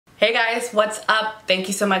Hey guys, what's up? Thank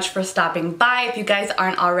you so much for stopping by. If you guys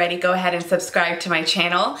aren't already, go ahead and subscribe to my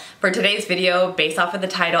channel. For today's video, based off of the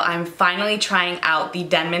title, I'm finally trying out the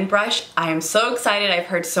Denman brush. I am so excited. I've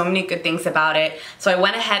heard so many good things about it. So I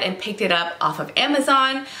went ahead and picked it up off of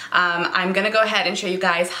Amazon. I'm gonna go ahead and show you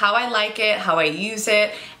guys how I like it, how I use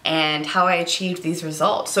it, and how I achieved these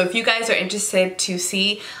results. So if you guys are interested to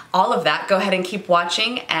see all of that, go ahead and keep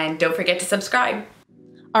watching and don't forget to subscribe.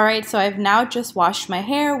 Alright, so I've now just washed my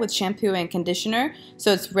hair with shampoo and conditioner,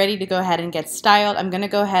 so it's ready to go ahead and get styled. I'm going to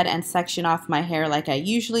go ahead and section off my hair like I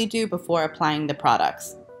usually do before applying the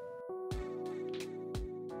products.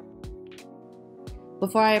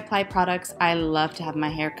 Before I apply products, I love to have my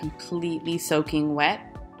hair completely soaking wet.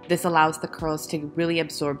 This allows the curls to really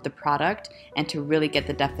absorb the product and to really get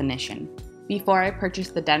the definition. Before I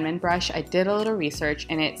purchased the Denman brush, I did a little research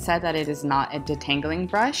and it said that it is not a detangling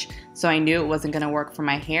brush, so I knew it wasn't going to work for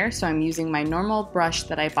my hair, so I'm using my normal brush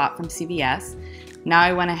that I bought from CVS. Now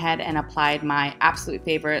I went ahead and applied my absolute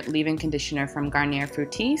favorite leave-in conditioner from Garnier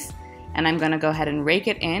Fructis, and I'm going to go ahead and rake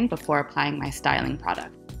it in before applying my styling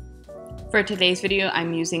product. For today's video,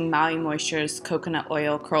 I'm using Maui Moisture's Coconut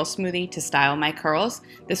Oil Curl Smoothie to style my curls.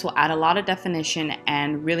 This will add a lot of definition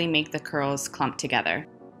and really make the curls clump together.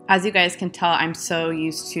 As you guys can tell, I'm so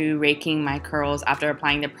used to raking my curls after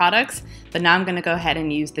applying the products, but now I'm going to go ahead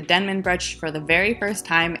and use the Denman brush for the very first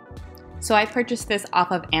time. So I purchased this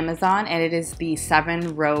off of Amazon and it is the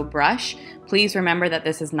 7-row brush. Please remember that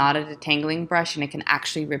this is not a detangling brush and it can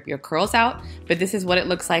actually rip your curls out, but this is what it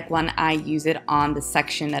looks like when I use it on the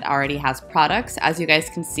section that already has products. As you guys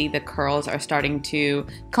can see, the curls are starting to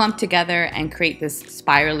clump together and create this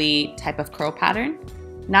spirally type of curl pattern.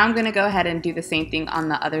 Now I'm going to go ahead and do the same thing on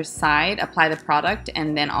the other side, apply the product,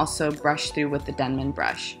 and then also brush through with the Denman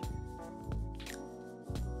brush.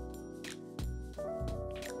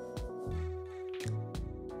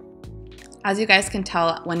 As you guys can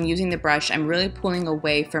tell, when using the brush, I'm really pulling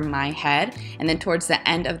away from my head, and then towards the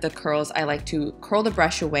end of the curls, I like to curl the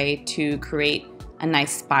brush away to create a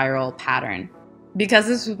nice spiral pattern. Because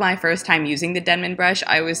this was my first time using the Denman brush,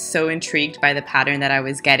 I was so intrigued by the pattern that I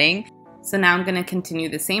was getting. So now I'm going to continue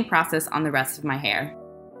the same process on the rest of my hair.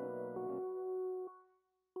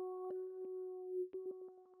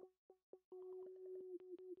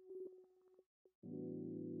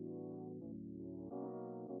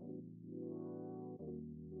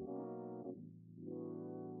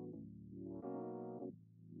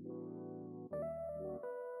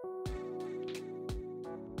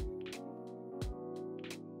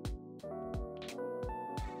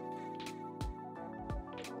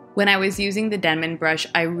 When I was using the Denman brush,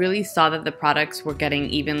 I really saw that the products were getting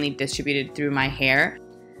evenly distributed through my hair.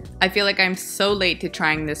 I feel like I'm so late to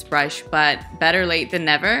trying this brush, but better late than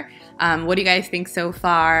never. What do you guys think so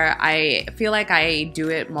far? I feel like I do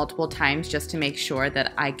it multiple times just to make sure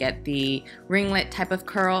that I get the ringlet type of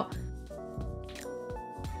curl.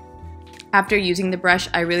 After using the brush,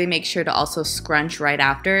 I really make sure to also scrunch right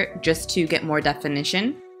after just to get more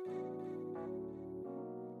definition.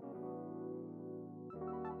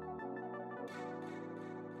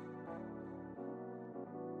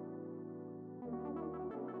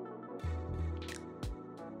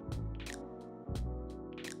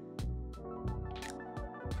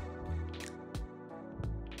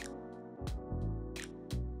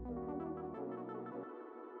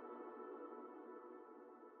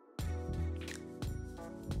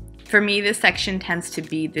 For me, this section tends to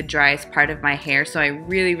be the driest part of my hair, so I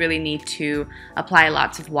really need to apply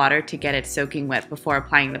lots of water to get it soaking wet before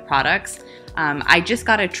applying the products. I just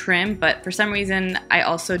got a trim, but for some reason I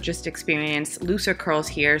also just experienced looser curls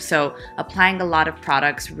here, so applying a lot of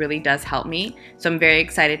products really does help me. So I'm very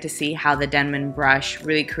excited to see how the Denman brush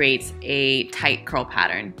really creates a tight curl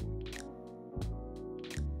pattern.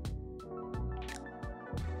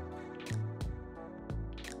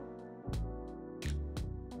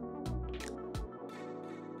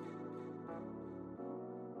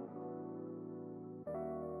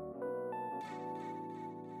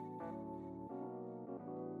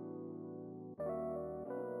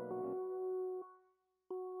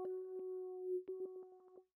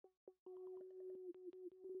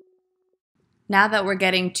 Now that we're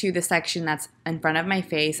getting to the section that's in front of my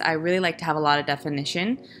face, I really like to have a lot of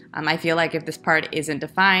definition. I feel like if this part isn't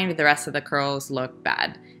defined, the rest of the curls look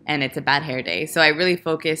bad, and it's a bad hair day. So I really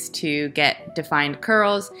focus to get defined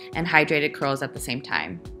curls and hydrated curls at the same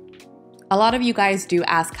time. A lot of you guys do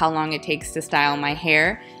ask how long it takes to style my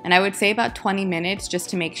hair, and I would say about 20 minutes just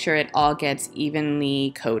to make sure it all gets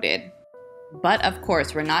evenly coated. But of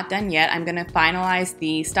course, we're not done yet. I'm gonna finalize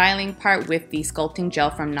the styling part with the sculpting gel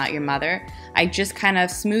from Not Your Mother. I just kind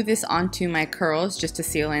of smooth this onto my curls just to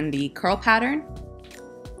seal in the curl pattern.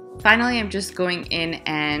 Finally, I'm just going in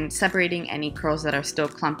and separating any curls that are still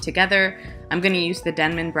clumped together. I'm going to use the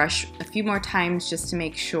Denman brush a few more times just to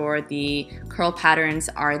make sure the curl patterns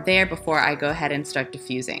are there before I go ahead and start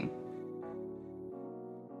diffusing.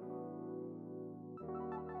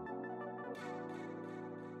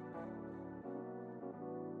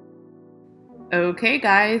 Okay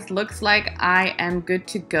guys, looks like I am good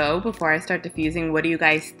to go before I start diffusing. What do you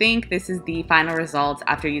guys think? This is the final results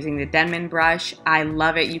after using the Denman brush. I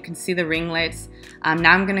love it. You can see the ringlets.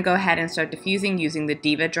 Now I'm going to go ahead and start diffusing using the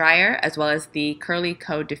Diva dryer as well as the Curly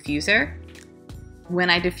Co diffuser. When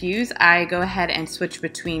I diffuse, I go ahead and switch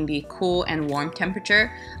between the cool and warm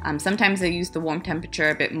temperature. Sometimes I use the warm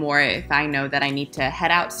temperature a bit more if I know that I need to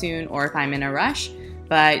head out soon or if I'm in a rush.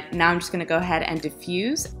 But now I'm just going to go ahead and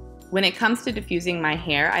diffuse. When it comes to diffusing my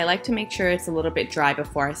hair, I like to make sure it's a little bit dry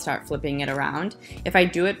before I start flipping it around. If I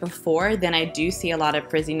do it before, then I do see a lot of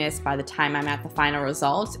frizziness by the time I'm at the final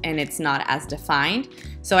result and it's not as defined.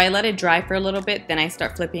 So I let it dry for a little bit, then I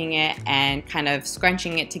start flipping it and kind of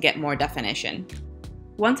scrunching it to get more definition.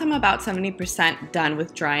 Once I'm about 70% done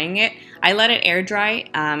with drying it, I let it air dry.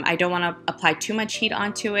 I don't want to apply too much heat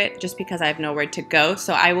onto it just because I have nowhere to go,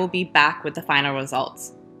 so I will be back with the final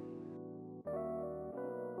results.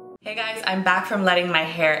 Hey guys, I'm back from letting my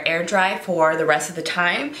hair air dry for the rest of the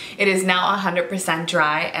time. It is now 100%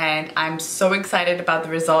 dry and I'm so excited about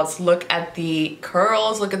the results. Look at the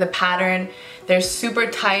curls, look at the pattern. They're super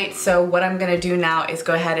tight, so what I'm gonna do now is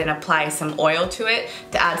go ahead and apply some oil to it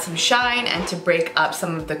to add some shine and to break up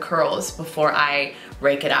some of the curls before I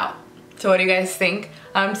rake it out. So what do you guys think?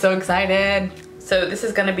 I'm so excited. So this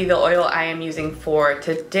is gonna be the oil I am using for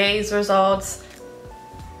today's results.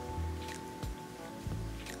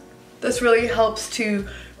 This really helps to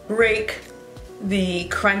break the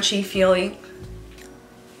crunchy feeling.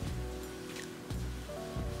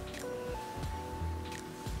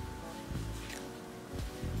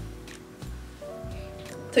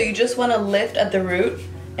 So you just want to lift at the root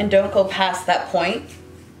and don't go past that point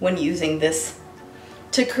when using this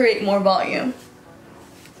to create more volume.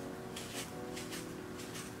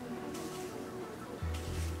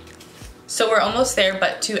 So we're almost there,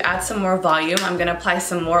 but to add some more volume, I'm gonna apply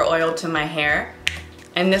some more oil to my hair.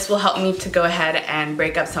 And this will help me to go ahead and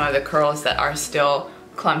break up some of the curls that are still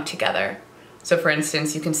clumped together. So for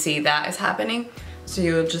instance, you can see that is happening. So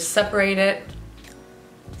you'll just separate it.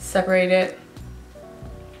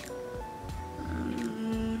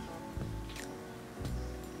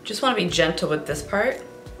 Just wanna be gentle with this part.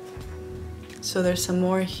 So there's some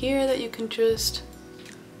more here that you can just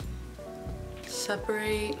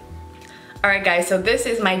separate. Alright guys, so this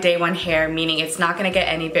is my day 1 hair, meaning it's not going to get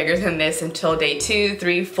any bigger than this until day 2,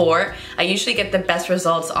 3, 4. I usually get the best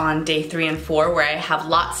results on day 3 and 4 where I have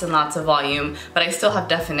lots and lots of volume, but I still have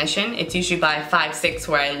definition. It's usually by 5, 6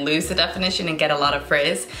 where I lose the definition and get a lot of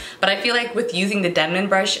frizz. But I feel like with using the Denman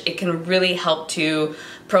brush, it can really help to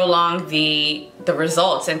prolong the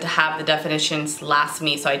results and to have the definitions last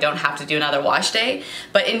me so I don't have to do another wash day.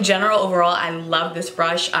 But in general, overall, I love this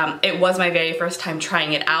brush. It was my very first time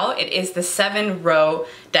trying it out. It is the 7-row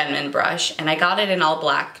Denman brush and I got it in all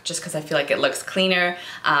black just because I feel like it looks cleaner.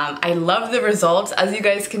 I love the results. As you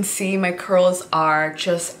guys can see, my curls are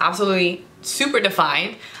just absolutely super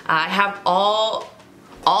defined. I have all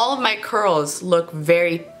of my curls look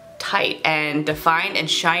very tight and defined and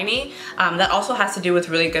shiny. That also has to do with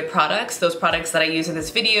really good products. Those products that I use in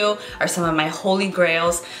this video are some of my holy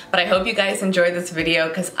grails, but I hope you guys enjoyed this video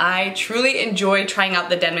because I truly enjoy trying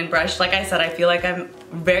out the Denman brush. Like I said, I feel like I'm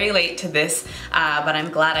very late to this, but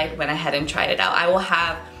I'm glad I went ahead and tried it out. I will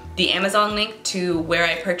have the Amazon link to where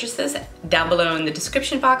I purchased this down below in the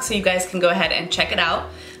description box so you guys can go ahead and check it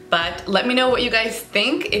out. But let me know what you guys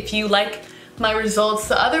think, if you like my results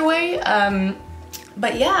the other way.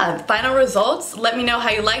 But yeah, final results, let me know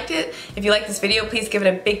how you liked it. If you liked this video, please give it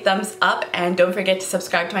a big thumbs up and don't forget to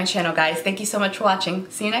subscribe to my channel, guys. Thank you so much for watching.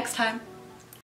 See you next time.